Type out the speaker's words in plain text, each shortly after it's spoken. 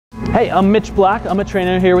Hey, I'm Mitch Blaak. I'm a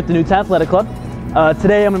trainer here with the Newtown Athletic Club.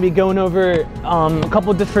 Today I'm going to be going over a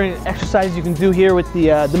couple of different exercises you can do here with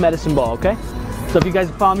the medicine ball, okay? So if you guys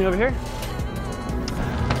follow me over here.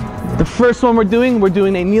 The first one we're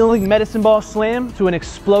doing a kneeling medicine ball slam to an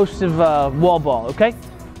explosive wall ball, okay?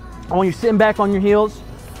 I want you sitting back on your heels.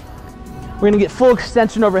 We're going to get full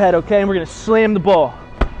extension overhead, okay? And we're going to slam the ball.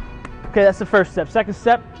 Okay, that's the first step. Second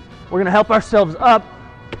step, we're going to help ourselves up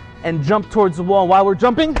and jump towards the wall. While we're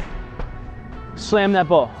jumping, slam that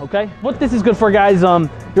ball, okay? What this is good for, guys,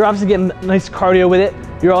 you're obviously getting nice cardio with it.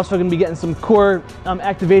 You're also going to be getting some core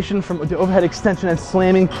activation from the overhead extension and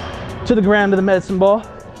slamming to the ground of the medicine ball,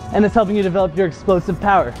 and it's helping you develop your explosive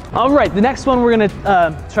power. All right, the next one we're going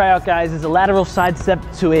to try out, guys, is a lateral side step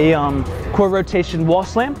to a core rotation wall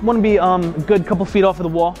slam. Want to be a good couple feet off of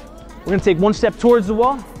the wall. We're going to take one step towards the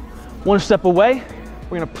wall, one step away.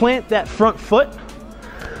 We're going to plant that front foot.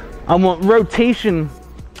 I want rotation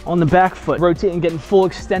on the back foot, rotating, getting full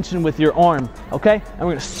extension with your arm, okay? And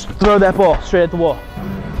we're gonna throw that ball straight at the wall.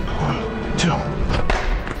 1,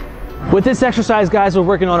 2. With this exercise, guys, we're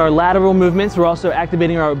working on our lateral movements. We're also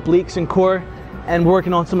activating our obliques and core, and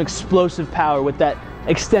working on some explosive power with that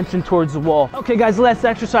extension towards the wall. Okay, guys, the last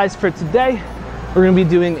exercise for today, we're gonna be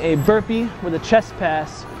doing a burpee with a chest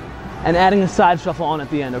pass and adding a side shuffle on at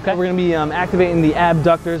the end, okay? We're gonna be activating the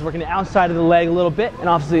abductors, working the outside of the leg a little bit, and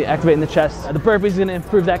obviously activating the chest. The burpee is gonna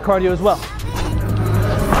improve that cardio as well.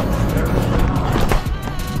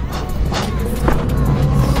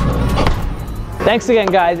 Thanks again,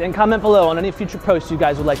 guys, and comment below on any future posts you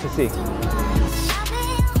guys would like to see.